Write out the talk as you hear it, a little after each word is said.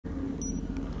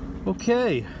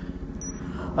Okay,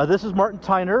 this is Martin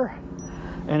Tyner,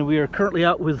 and we are currently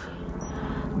out with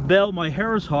Belle, my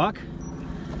Harris hawk,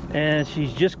 and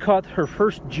she's just caught her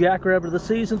first jackrabbit of the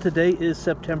season. Today is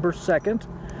September 2nd.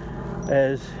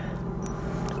 As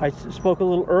I spoke a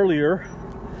little earlier,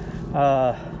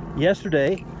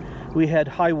 yesterday we had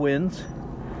high winds,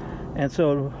 and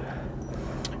so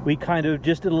we kind of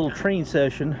just did a little training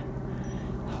session,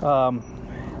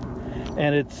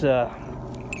 and it's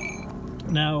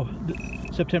now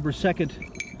September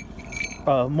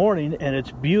 2nd morning, and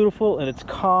it's beautiful and it's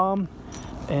calm,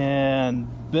 and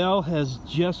Belle has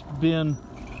just been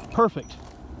perfect.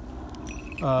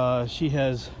 She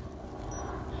has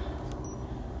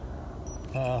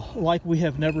like we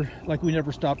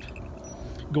never stopped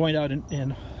going out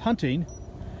and hunting,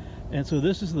 and so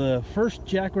this is the first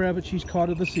jackrabbit she's caught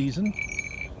of the season,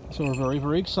 so we're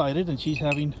very excited. And she's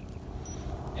having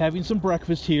some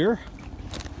breakfast here.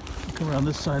 Come around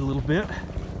this side a little bit.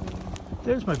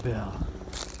 There's my Belle.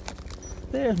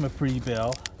 There's my pretty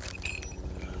Belle.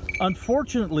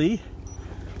 Unfortunately,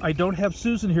 I don't have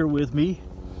Susan here with me,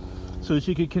 so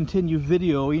she could continue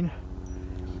videoing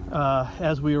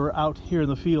as we were out here in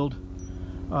the field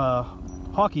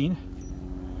hawking,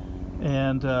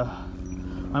 and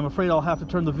I'm afraid I'll have to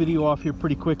turn the video off here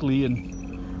pretty quickly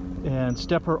and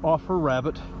step her off her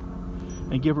rabbit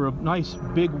and give her a nice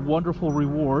big wonderful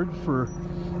reward for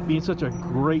being such a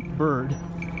great bird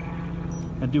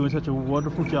and doing such a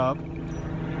wonderful job.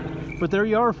 But there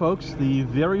you are, folks, the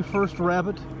very first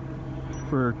rabbit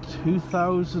for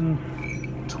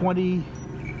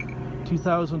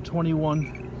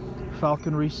 2020-2021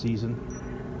 falconry season,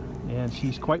 and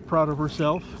she's quite proud of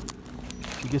herself.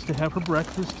 She gets to have her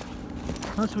breakfast.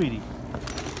 Oh, sweetie,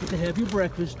 get to have your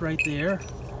breakfast right there.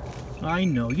 I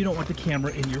know you don't want the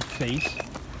camera in your face.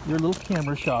 You're a little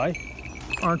camera shy,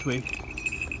 aren't we?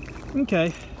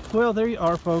 Okay, well, there you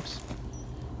are, folks.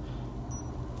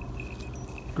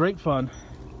 Great fun.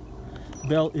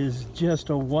 Belle is just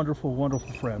a wonderful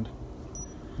friend,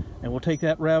 and we'll take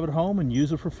that rabbit home and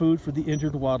use it for food for the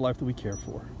injured wildlife that we care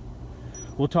for.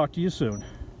 We'll talk to you soon.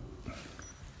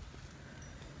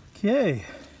 Okay,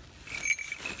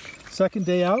 second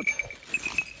day out,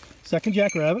 second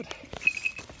jackrabbit.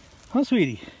 Huh,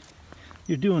 sweetie?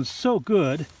 You're doing so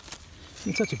good.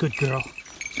 You're such a good girl.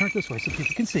 Turn it this way so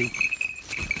people can see.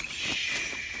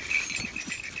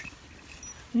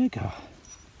 There you go.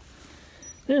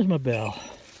 There's my Belle.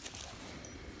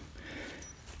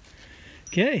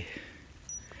 Okay.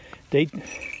 Day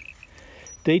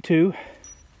two.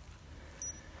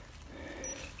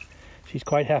 She's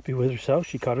quite happy with herself.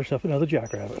 She caught herself another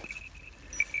jackrabbit.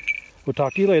 We'll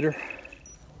talk to you later.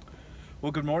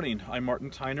 Well, good morning. I'm Martin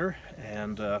Tyner,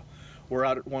 and we're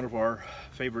out at one of our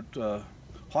favorite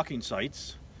hawking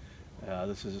sites.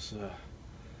 This is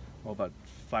about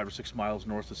 5 or 6 miles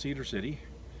north of Cedar City,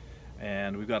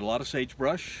 and we've got a lot of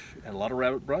sagebrush and a lot of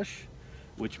rabbit brush,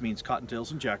 which means cottontails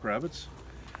and jackrabbits.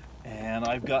 And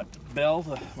I've got Belle,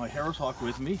 my Harris hawk,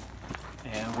 with me,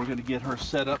 and we're going to get her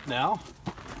set up now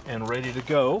and ready to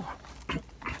go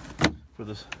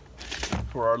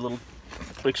for our little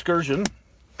excursion.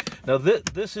 Now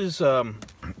this is a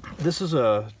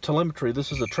telemetry.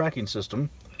 This is a tracking system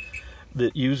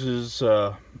that uses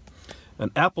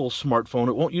an Apple smartphone.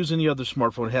 It won't use any other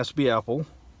smartphone. It has to be Apple.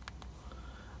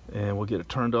 And we'll get it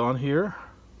turned on here,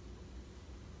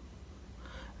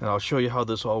 and I'll show you how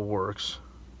this all works.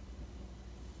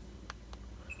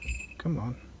 Come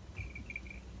on.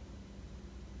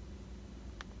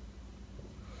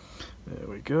 There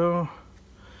we go.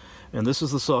 And this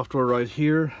is the software right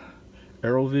here,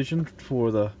 AeroVision for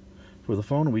the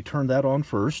phone, and we turn that on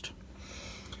first,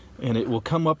 and it will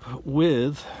come up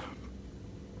with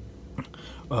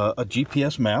a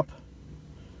GPS map,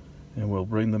 and we'll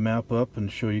bring the map up and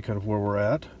show you kind of where we're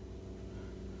at.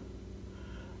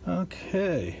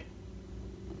 Okay.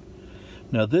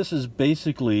 Now this is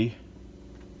basically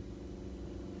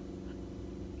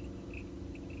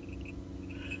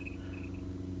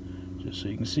just so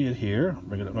you can see it here.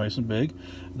 Bring it up nice and big.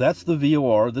 That's the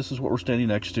VOR. This is what we're standing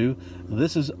next to.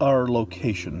 This is our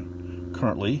location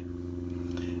currently.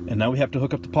 And now we have to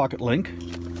hook up the pocket link.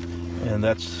 And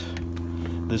this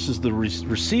is the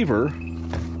receiver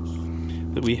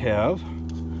that we have.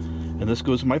 And this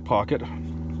goes in my pocket.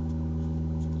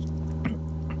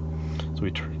 So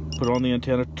we put on the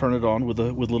antenna, turn it on with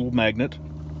a little magnet.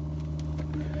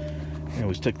 And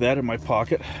we stick that in my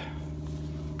pocket.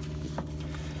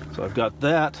 So I've got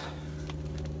that,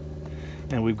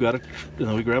 and we've got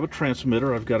and we grab a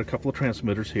transmitter. I've got a couple of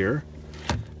transmitters here,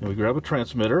 and we grab a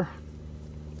transmitter,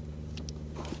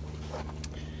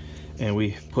 and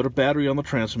we put a battery on the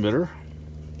transmitter,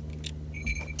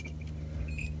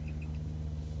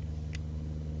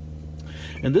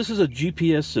 And this is a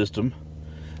GPS system,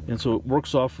 and so it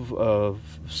works off of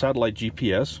satellite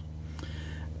GPS.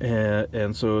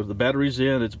 And so the battery's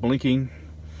in, it's blinking,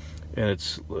 and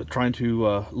it's trying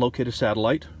to locate a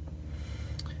satellite.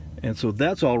 And so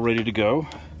that's all ready to go.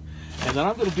 And then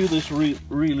I'm going to do this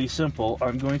really simple.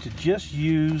 I'm going to just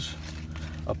use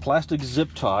a plastic zip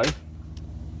tie.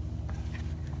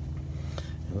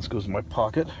 And this goes in my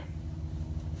pocket.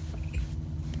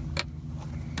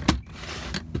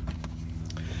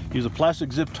 Use a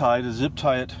plastic zip tie to zip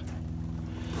tie it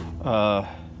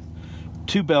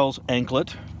to Belle's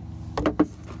anklet.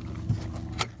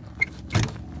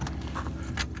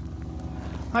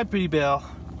 Hi, pretty Belle.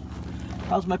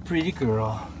 How's my pretty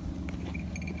girl?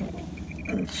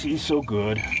 She's so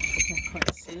good. I can't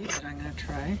quite see, but I'm going to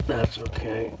try. That's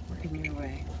okay. Working your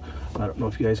way. I don't know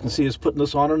if you guys can see us putting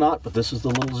this on or not, but this is the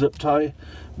little zip tie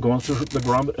going through the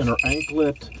grommet and her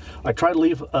anklet. I try to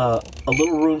leave a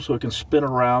little room so it can spin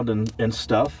around and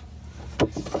stuff.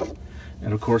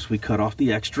 And of course we cut off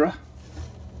the extra.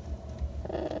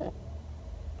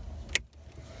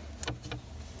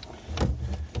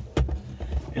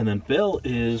 And then Belle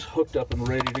is hooked up and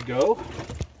ready to go.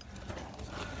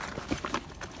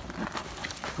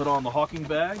 Put on the hawking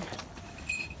bag.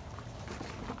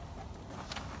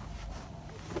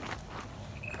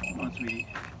 Once we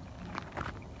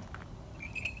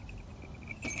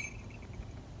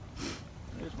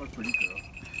there's my pretty girl.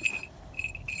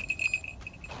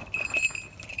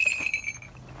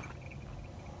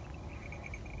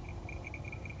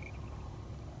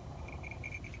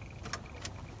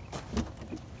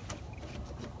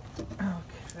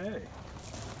 Okay.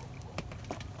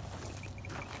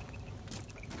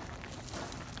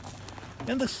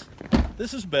 And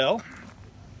this is Belle,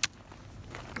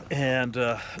 and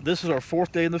this is our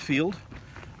 4th day in the field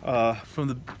from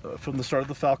the start of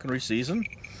the falconry season.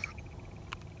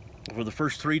 For the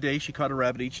first 3 days, she caught a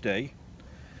rabbit each day,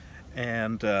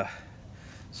 and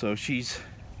so she's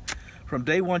from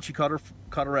day 1 she caught a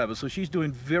rabbit. So she's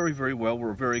doing very well.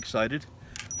 We're very excited.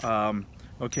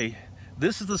 Okay,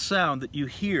 this is the sound that you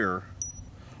hear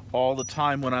all the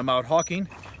time when I'm out hawking.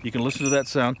 You can listen to that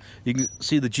sound. You can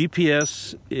see the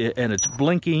GPS and it's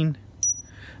blinking.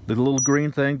 The little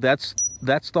green thing, that's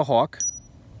the hawk.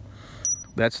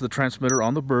 That's the transmitter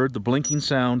on the bird. The blinking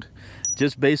sound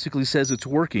just basically says it's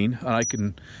working. I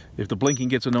can, if the blinking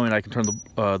gets annoying, I can turn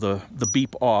the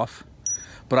beep off.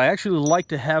 But I actually like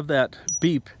to have that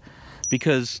beep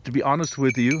because, to be honest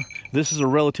with you, this is a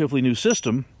relatively new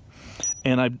system,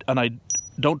 and I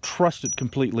don't trust it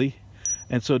completely.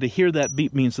 And so to hear that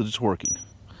beep means that it's working.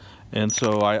 And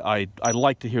so I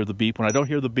like to hear the beep. When I don't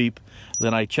hear the beep,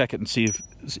 then I check it and see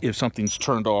if something's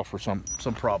turned off or some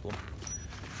problem.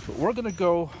 But we're going to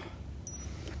go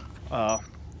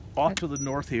off to the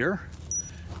north here.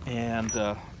 And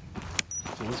so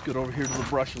let's get over here to the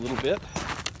brush a little bit.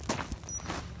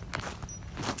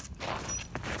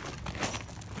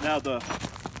 Now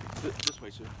this way,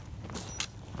 Sue.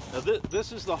 Now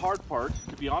this is the hard part,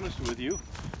 to be honest with you.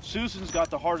 Susan's got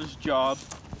the hardest job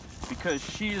because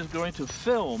she is going to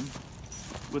film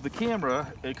with the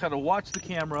camera and kind of watch the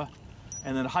camera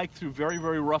and then hike through very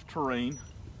rough terrain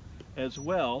as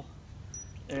well.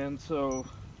 And so,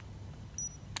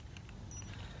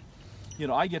 you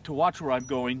know, I get to watch where I'm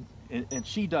going and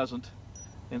she doesn't.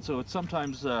 And so it's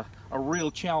sometimes a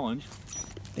real challenge.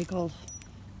 Big old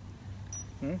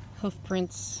hoof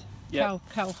prints, Yeah.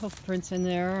 cow hoof prints in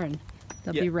there, and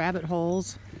there'll Yeah. be rabbit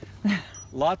holes.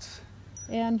 Lots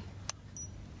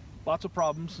of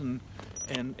problems and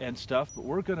stuff, but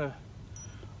we're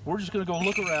just gonna go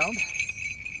look around.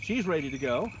 She's ready to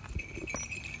go.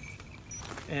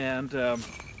 And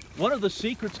one of the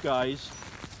secrets, guys,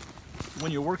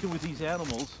 when you're working with these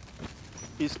animals,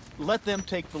 is let them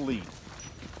take the lead.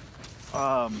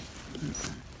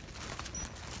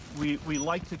 We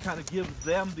like to kind of give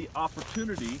them the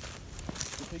opportunity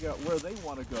to figure out where they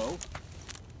want to go.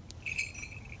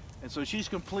 And so she's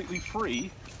completely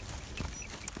free,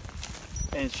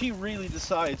 and she really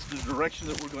decides the direction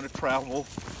that we're going to travel.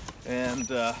 And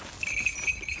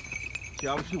she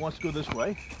obviously wants to go this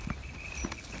way,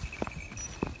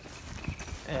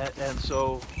 and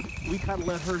so we kind of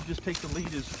let her just take the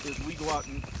lead as we go out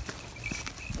and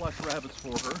flush rabbits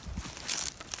for her.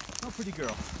 Oh, pretty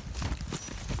girl.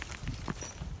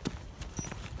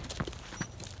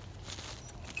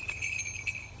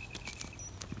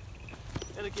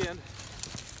 And again,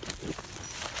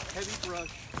 heavy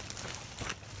brush,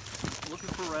 looking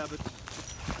for rabbits.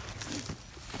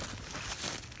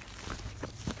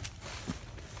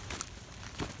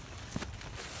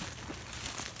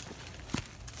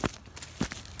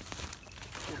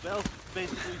 So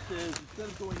basically says instead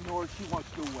of going north, she wants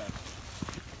to go west.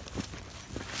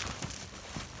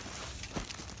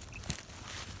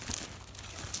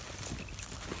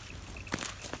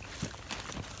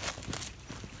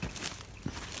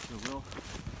 So we'll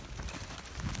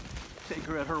take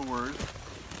her at her word.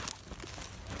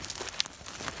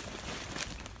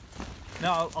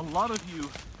 Now, a lot of you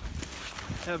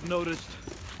have noticed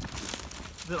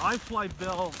that I fly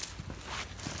Belle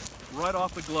right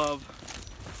off the glove,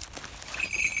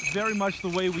 very much the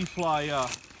way we fly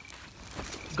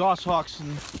goshawks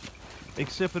and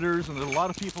accipiters, and a lot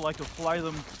of people like to fly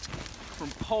them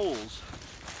from poles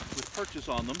with perches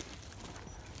on them,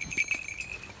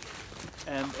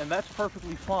 and that's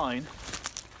perfectly fine.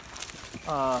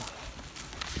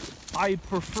 I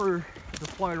prefer to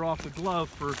fly her off the glove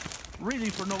for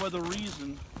no other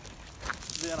reason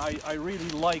than I really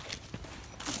like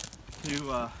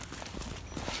to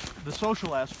the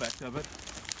social aspect of it,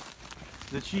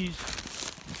 that she's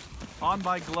on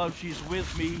my glove, she's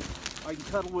with me, I can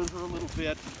cuddle with her a little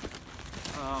bit.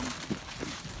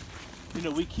 You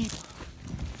know, we keep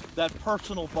that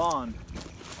personal bond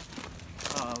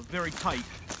very tight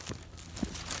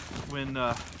when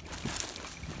we're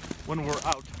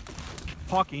out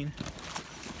hawking.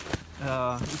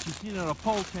 If you see it on a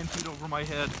pole 10 feet over my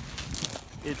head,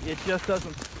 it just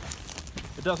doesn't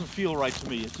feel right to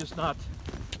me. It's just not,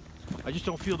 I just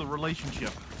don't feel the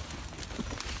relationship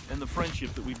and the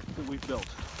friendship that we've built.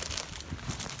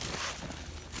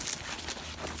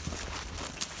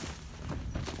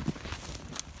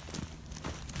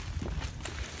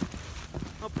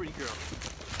 Oh, pretty girl.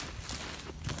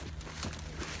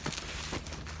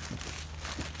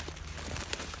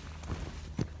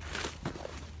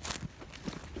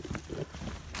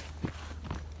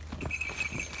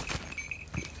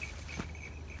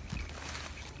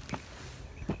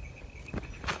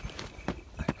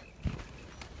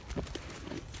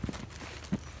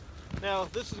 Now,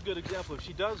 this is a good example. If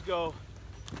she does go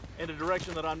in a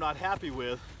direction that I'm not happy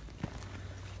with,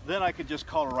 then I could just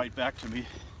call her right back to me.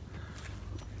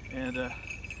 And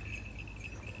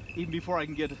even before I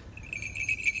can get a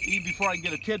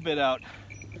tidbit out,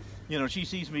 you know, she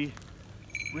sees me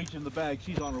reach in the bag,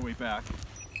 she's on her way back.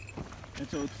 And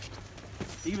so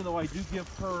even though I do give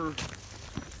her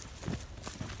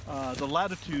the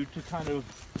latitude to kind of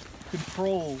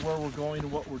control where we're going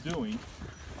and what we're doing,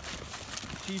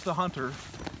 she's the hunter,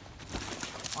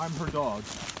 I'm her dog.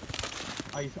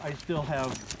 I still have,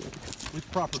 with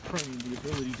proper training, the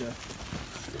ability to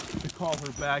call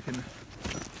her back and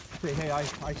say, hey,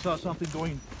 I saw something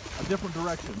going a different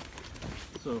direction.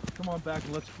 So come on back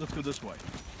and let's go this way.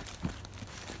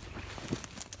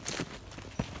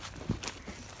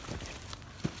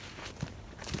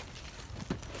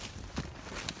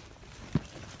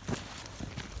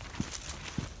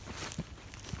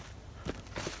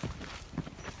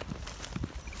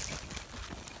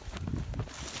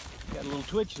 Got a little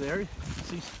twitch there.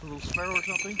 See a little sparrow or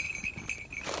something?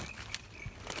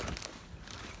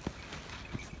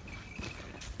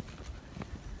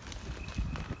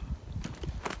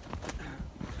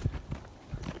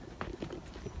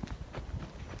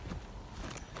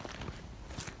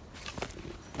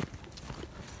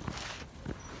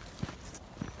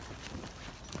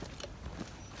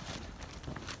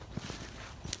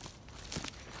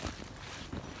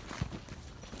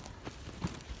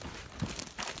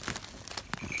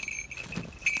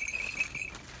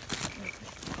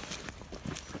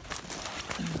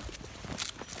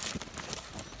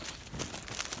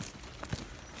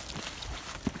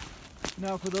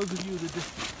 Now, for those of you that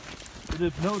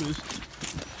have noticed,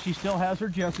 she still has her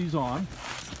Jessies on.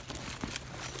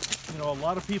 You know, a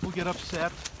lot of people get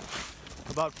upset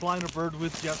about flying a bird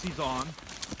with Jessies on.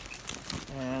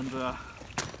 And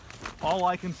all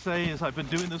I can say is I've been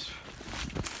doing this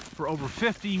for over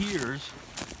 50 years,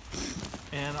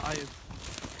 and I've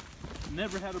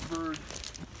never had a bird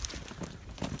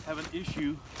have an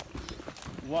issue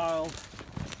while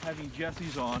having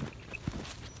Jessies on.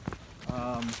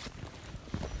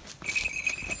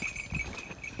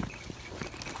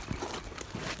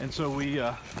 And so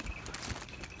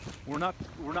we're not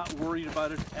worried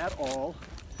about it at all,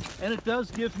 and it does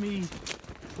give me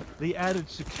the added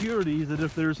security that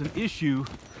if there's an issue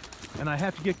and I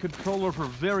have to get control of her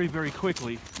very, very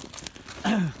quickly,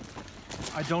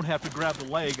 I don't have to grab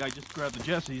the leg, I just grab the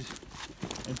Jessies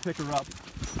and pick her up.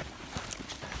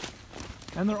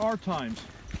 And there are times,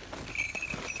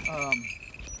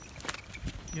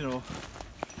 you know,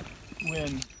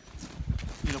 when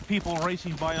people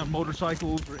racing by on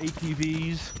motorcycles or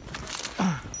ATVs,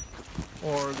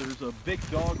 or there's a big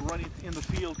dog running in the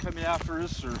field coming after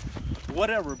us, or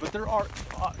whatever. But there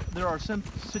are some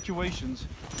situations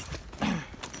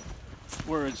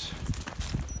where it's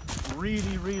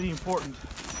really, really important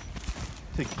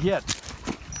to get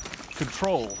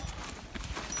control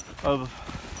of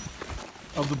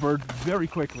the bird very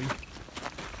quickly.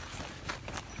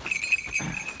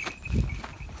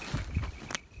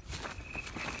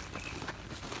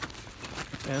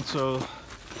 And so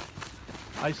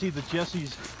I see the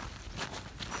Jessies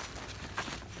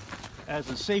as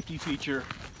a safety feature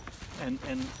and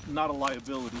not a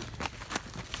liability.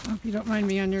 I hope you don't mind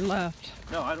me on your left.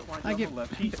 No, I don't mind on the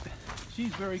left.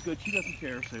 She's very good. She doesn't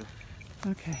care, Sue.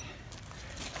 Okay.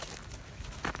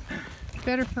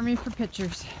 Better for me for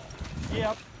pictures.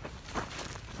 Yep.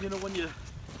 You know, when you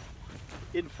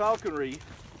in falconry,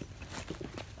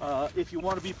 if you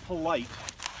want to be polite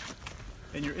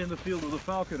and you're in the field with a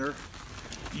falconer,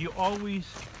 you always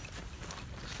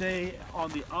stay on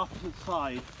the opposite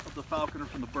side of the falconer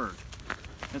from the bird.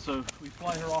 And so we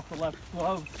fly her off the left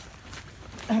glove.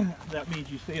 That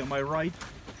means you stay on my right.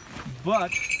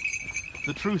 But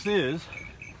the truth is,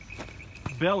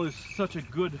 Belle is such a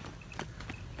good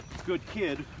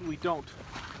kid, we don't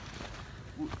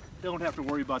have to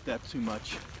worry about that too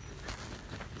much.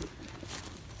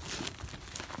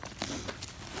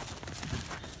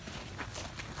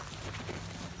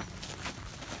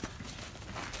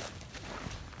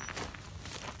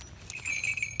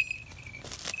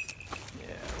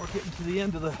 Yeah, we're getting to the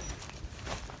end of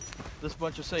this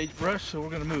bunch of sagebrush, so we're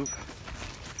going to move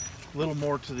a little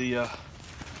more to the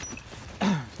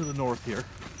north here.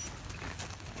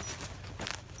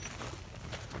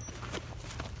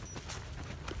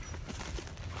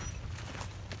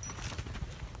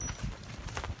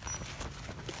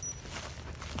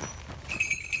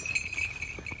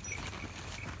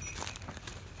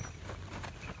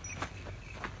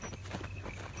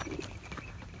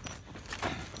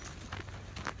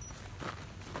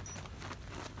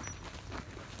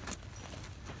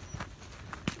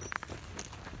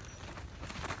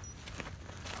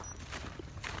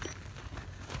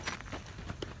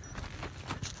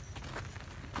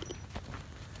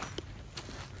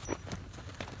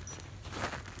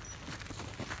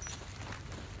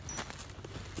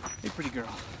 Hey, pretty girl.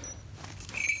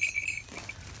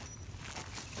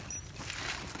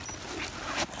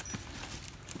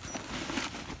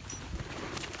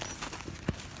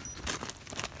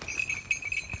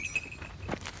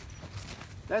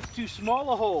 That's too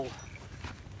small a hole.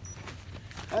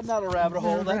 That's not a rabbit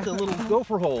hole, that's a little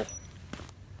gopher hole.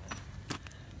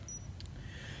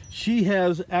 She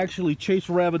has actually chased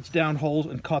rabbits down holes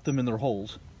and caught them in their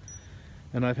holes.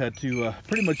 And I've had to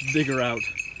pretty much dig her out.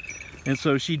 And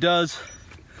so she does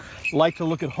like to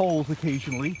look at holes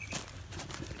occasionally.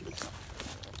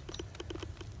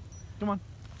 Come on.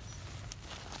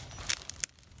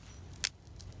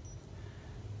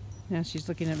 Yeah, she's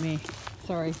looking at me.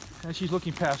 Sorry. And she's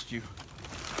looking past you.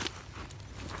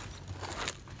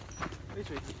 Hey,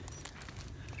 sweetie.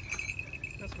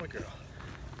 That's my girl.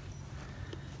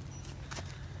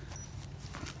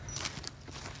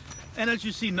 And as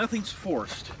you see, nothing's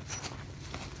forced.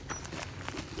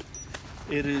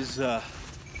 It is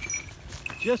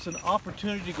just an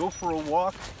opportunity to go for a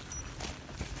walk.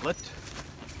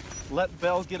 Let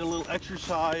Belle get a little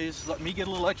exercise. Let me get a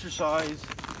little exercise.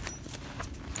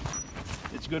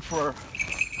 It's good for our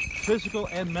physical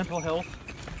and mental health.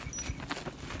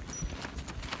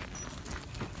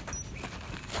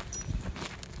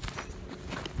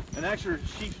 And actually,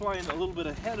 she's flying a little bit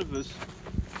ahead of us.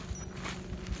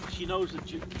 She knows that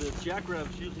the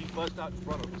jackrabbits usually bust out in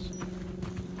front of us.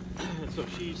 And so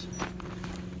she's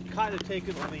kind of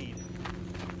taking the lead,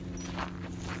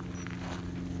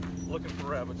 looking for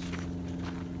rabbits.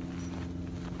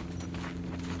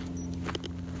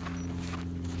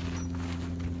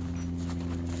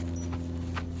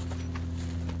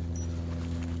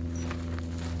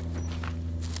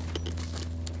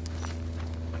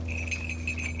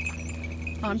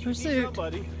 On pursuit.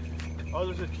 Somebody. Oh,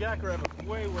 there's a jackrabbit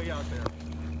way out there,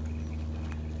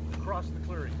 across the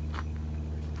clearing.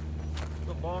 It's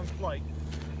a long flight.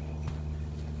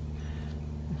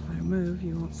 If I move,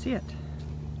 you won't see it.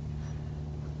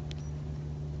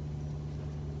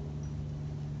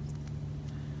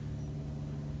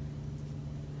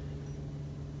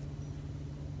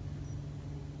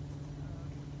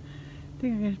 I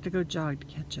think I'm gonna have to go jog to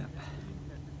catch up.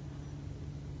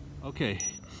 Okay,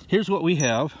 here's what we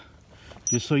have,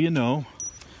 just so you know,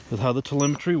 with how the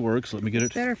telemetry works. Let me get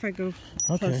It's better if I go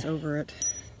close over it.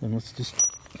 Then let's just...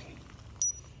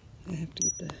 I have to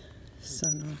get the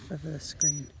sun off of the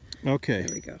screen. Okay.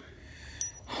 There we go.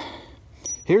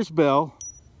 Here's Belle,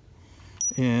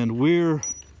 and let's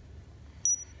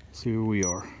see where we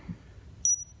are.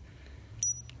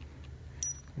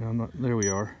 There we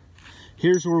are.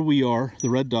 Here's where we are. The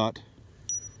red dot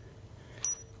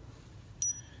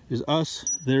is us.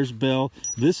 There's Belle.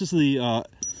 This is the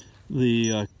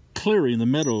clearing, the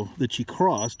meadow that she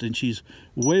crossed, and she's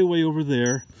way over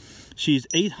there. She's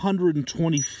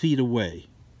 820 feet away.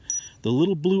 The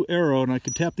little blue arrow, and I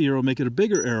can tap the arrow, make it a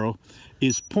bigger arrow,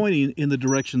 is pointing in the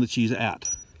direction that she's at.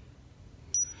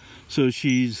 So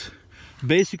she's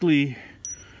basically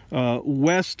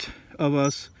west of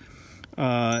us,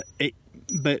 by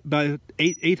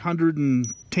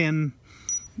 810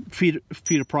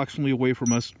 feet approximately away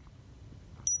from us.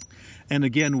 And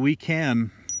again, we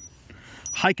can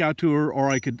hike out to her, or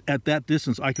I could, at that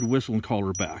distance, I could whistle and call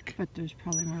her back. But there's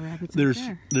probably more rabbits over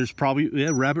there. There's probably, yeah,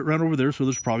 rabbit run over there, so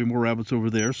there's probably more rabbits over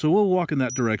there. So we'll walk in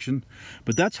that direction.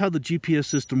 But that's how the GPS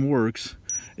system works,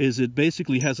 is it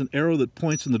basically has an arrow that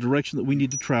points in the direction that we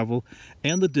need to travel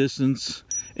and the distance.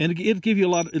 And it'll give you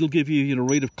a lot, it'll give you,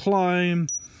 rate of climb,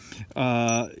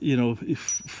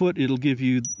 foot, it'll give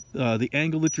you the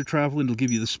angle that you're traveling, it'll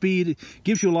give you the speed, it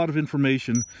gives you a lot of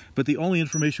information, but the only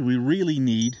information we really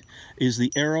need is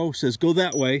the arrow says go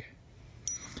that way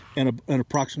and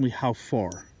approximately how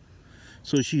far.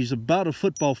 So she's about a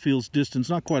football field's distance,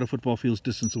 not quite a football field's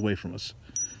distance away from us.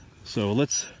 So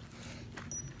let's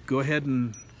go ahead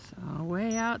and... So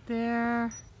way out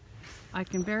there, I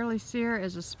can barely see her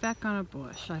as a speck on a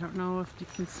bush. I don't know if you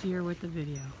can see her with the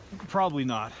video. Probably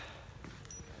not.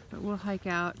 But we'll hike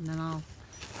out and then I'll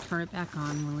turn it back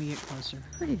on when we get closer.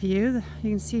 Pretty view. You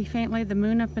can see faintly the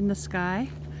moon up in the sky.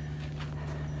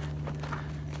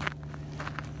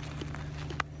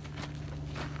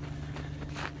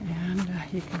 And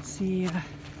you can see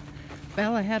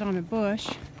Belle ahead on a bush,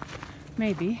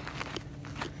 maybe.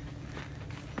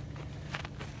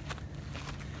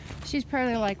 She's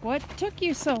probably like, what took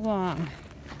you so long?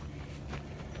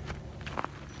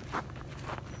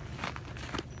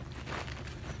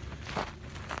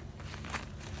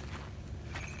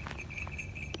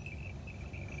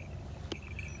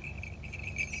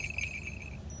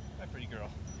 Hi, pretty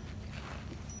girl.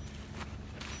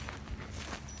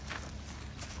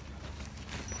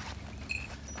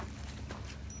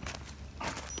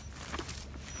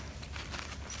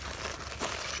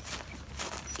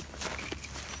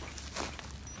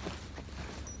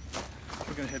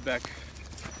 We're going to head back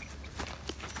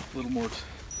a little more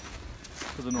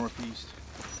to the northeast.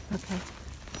 Okay.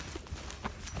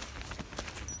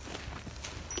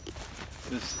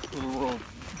 This little row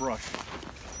of brush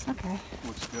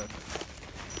looks good.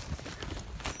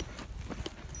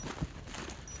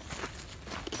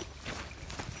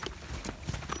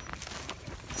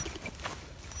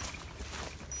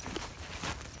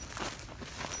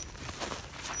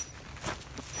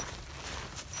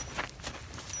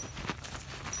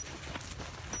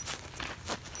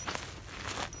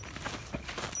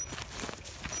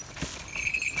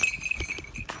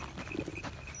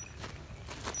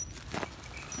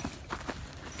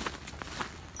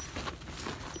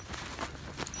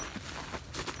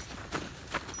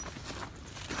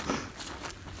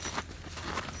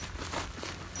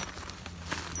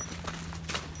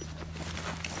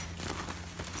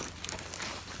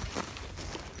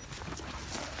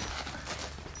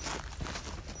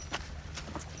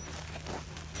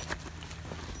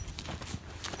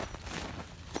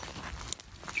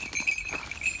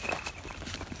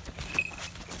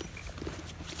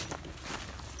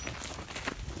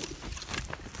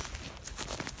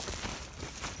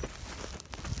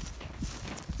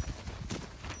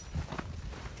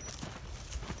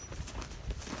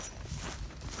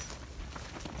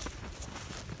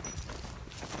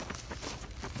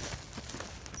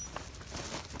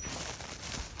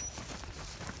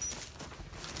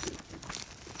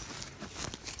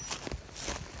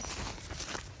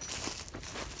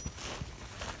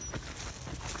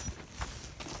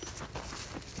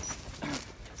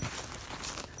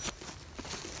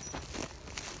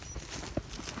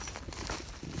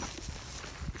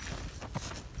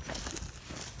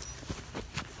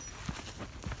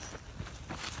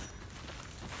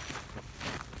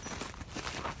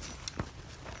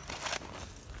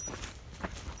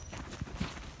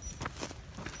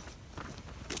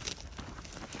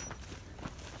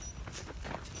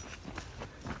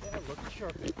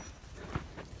 Sharp. Those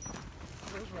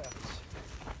rapids.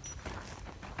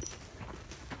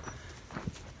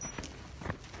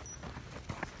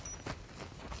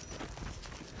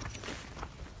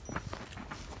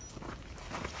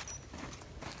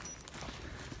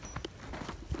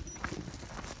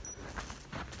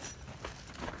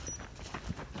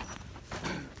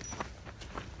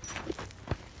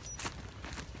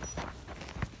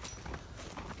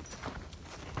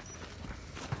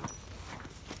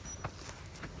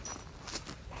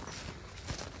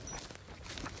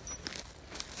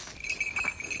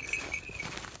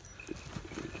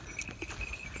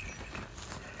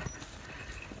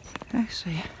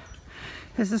 Actually,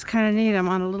 this is kind of neat. I'm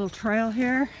on a little trail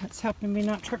here. It's helping me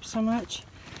not trip so much.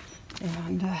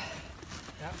 And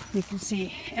you can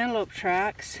see antelope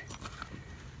tracks.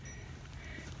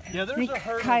 Yeah, there's a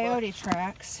herd coyote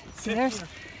tracks. So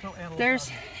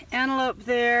there's antelope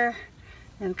there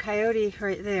and coyote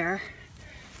right there.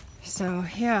 So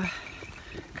yeah,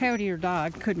 coyote or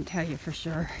dog, couldn't tell you for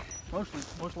sure.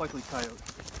 Most likely coyote.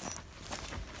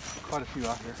 Quite a few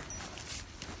out here.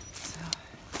 So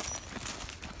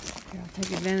I'll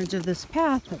take advantage of this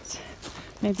path, but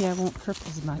maybe I won't trip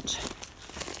as much.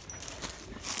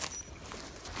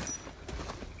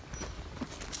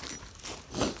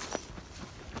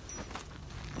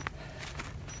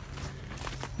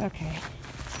 Okay.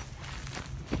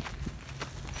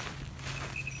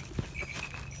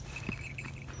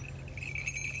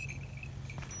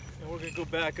 And we're going to go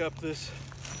back up this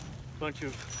bunch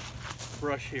of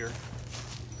brush here.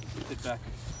 Get back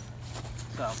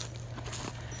south.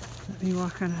 Let me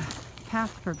walk on a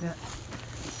path for a bit.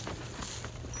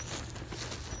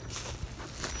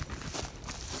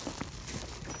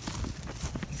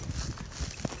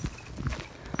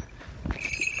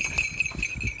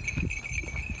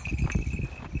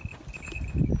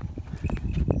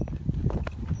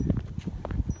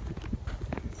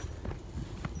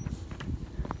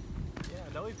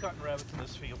 We've gotten rabbits in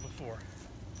this field before.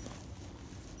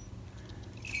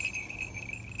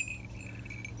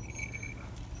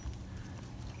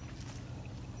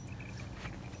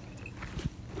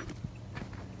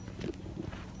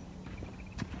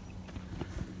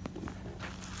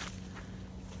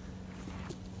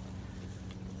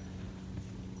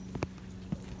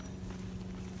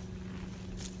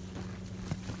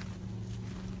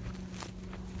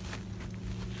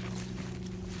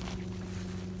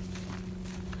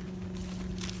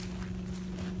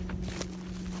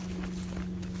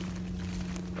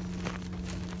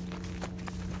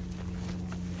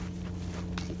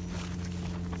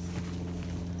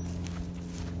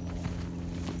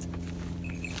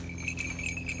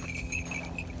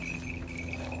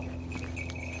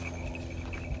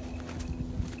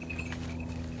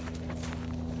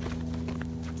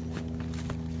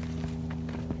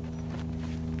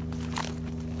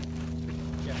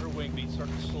 Wing beats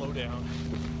starting to slow down.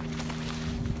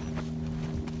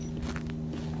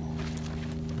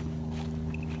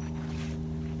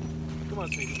 Come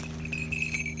on, sweetie.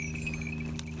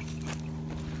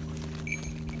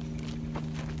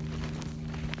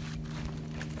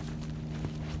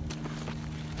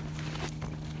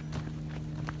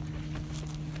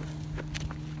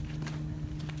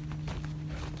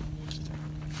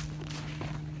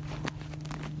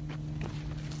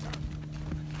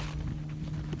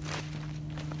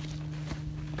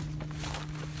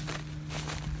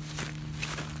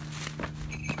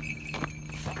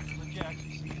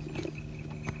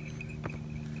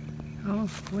 Oh,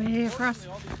 way across.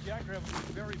 All these jackrabbits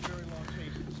are very, very long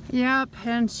chases. Yep,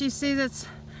 and she sees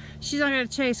she's not going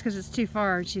to chase because it's too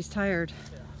far and she's tired.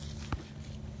 Yeah.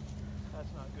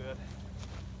 That's not good.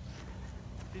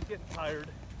 She's getting tired.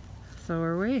 So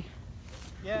are we.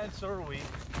 Yeah, and so are we.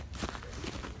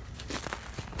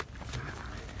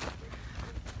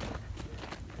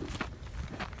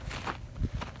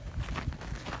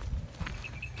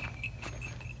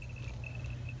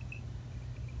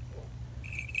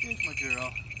 Here's my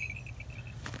girl.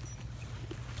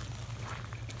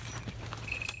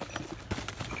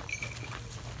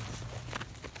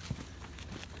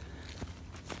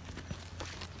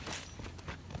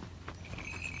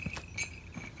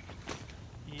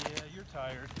 Yeah, you're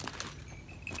tired.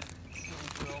 Silly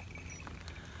girl.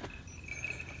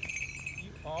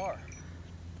 You are.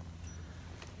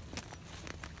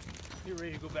 You're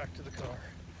ready to go back to the car.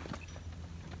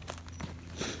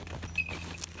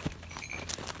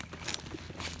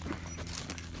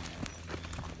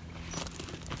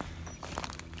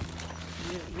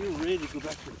 Yeah, you're ready to go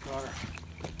back to the car.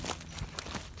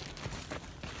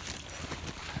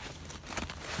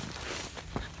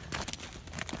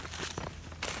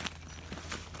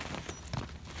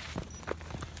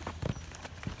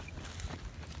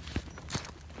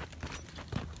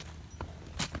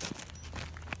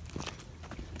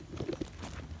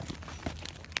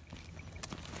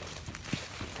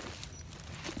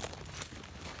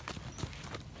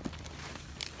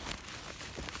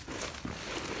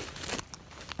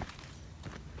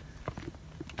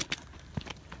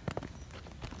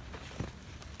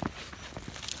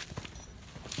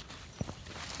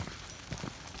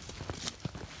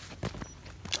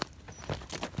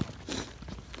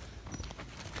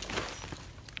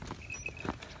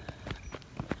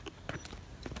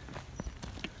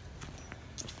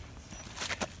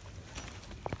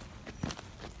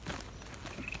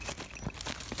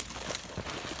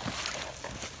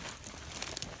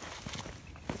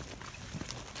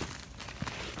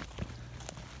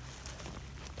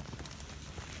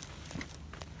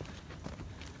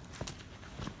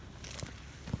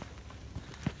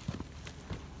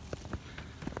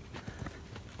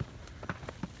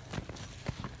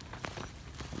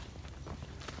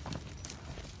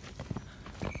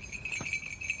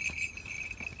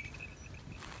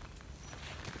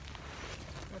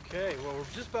 Okay, well, we're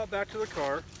just about back to the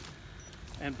car,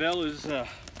 and Belle is,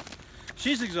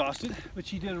 she's exhausted, but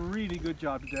she did a really good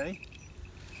job today,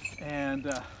 and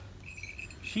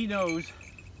she knows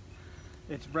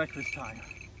it's breakfast time.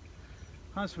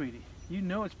 Huh, sweetie? You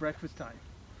know it's breakfast time.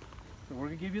 So we're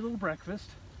gonna give you a little breakfast.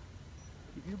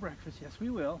 Give you a breakfast, yes we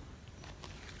will.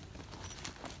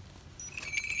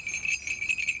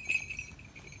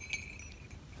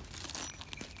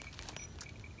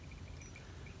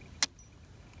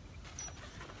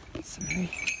 Sorry.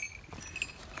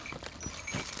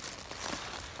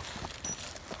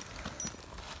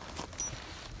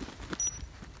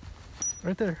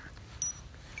 Right there.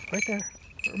 Right there.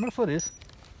 Where my foot is.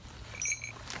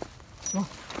 Oh.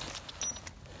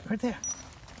 Right there.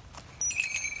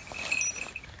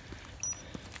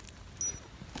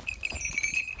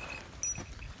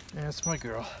 That's my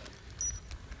girl.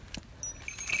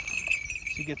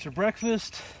 She gets her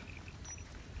breakfast.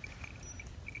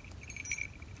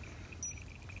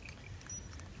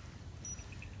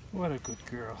 What a good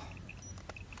girl.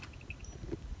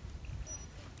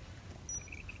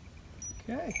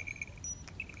 Okay.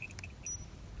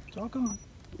 It's all gone.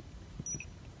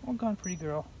 All gone, pretty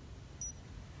girl.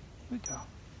 Here we go.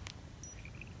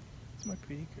 It's my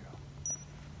pretty girl.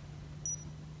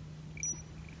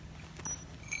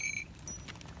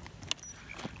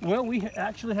 Well, we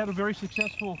actually had a very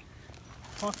successful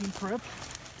walking trip.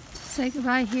 Say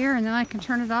goodbye here and then I can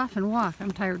turn it off and walk.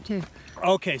 I'm tired too.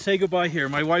 Okay, say goodbye here.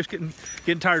 My wife's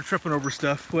getting tired tripping over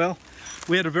stuff. Well,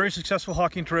 we had a very successful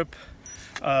hawking trip.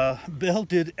 Belle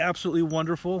did absolutely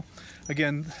wonderful.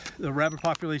 Again, the rabbit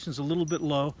population is a little bit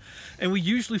low, and we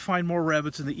usually find more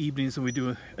rabbits in the evenings than we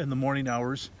do in the morning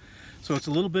hours. So it's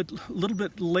a little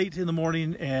bit late in the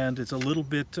morning, and it's a little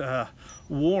bit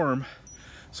warm.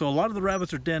 So a lot of the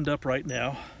rabbits are denned up right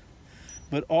now.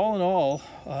 But all in all,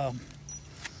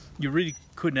 you really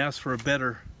couldn't ask for a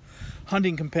better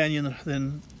hunting companion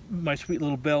than my sweet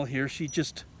little Belle here. She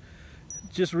just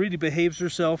really behaves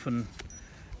herself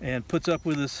and puts up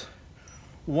with us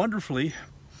wonderfully.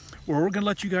 Well, we're gonna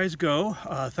let you guys go.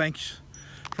 Thanks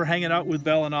for hanging out with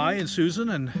Belle and I and Susan,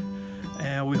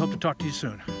 and we hope to talk to you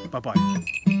soon.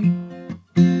 Bye-bye.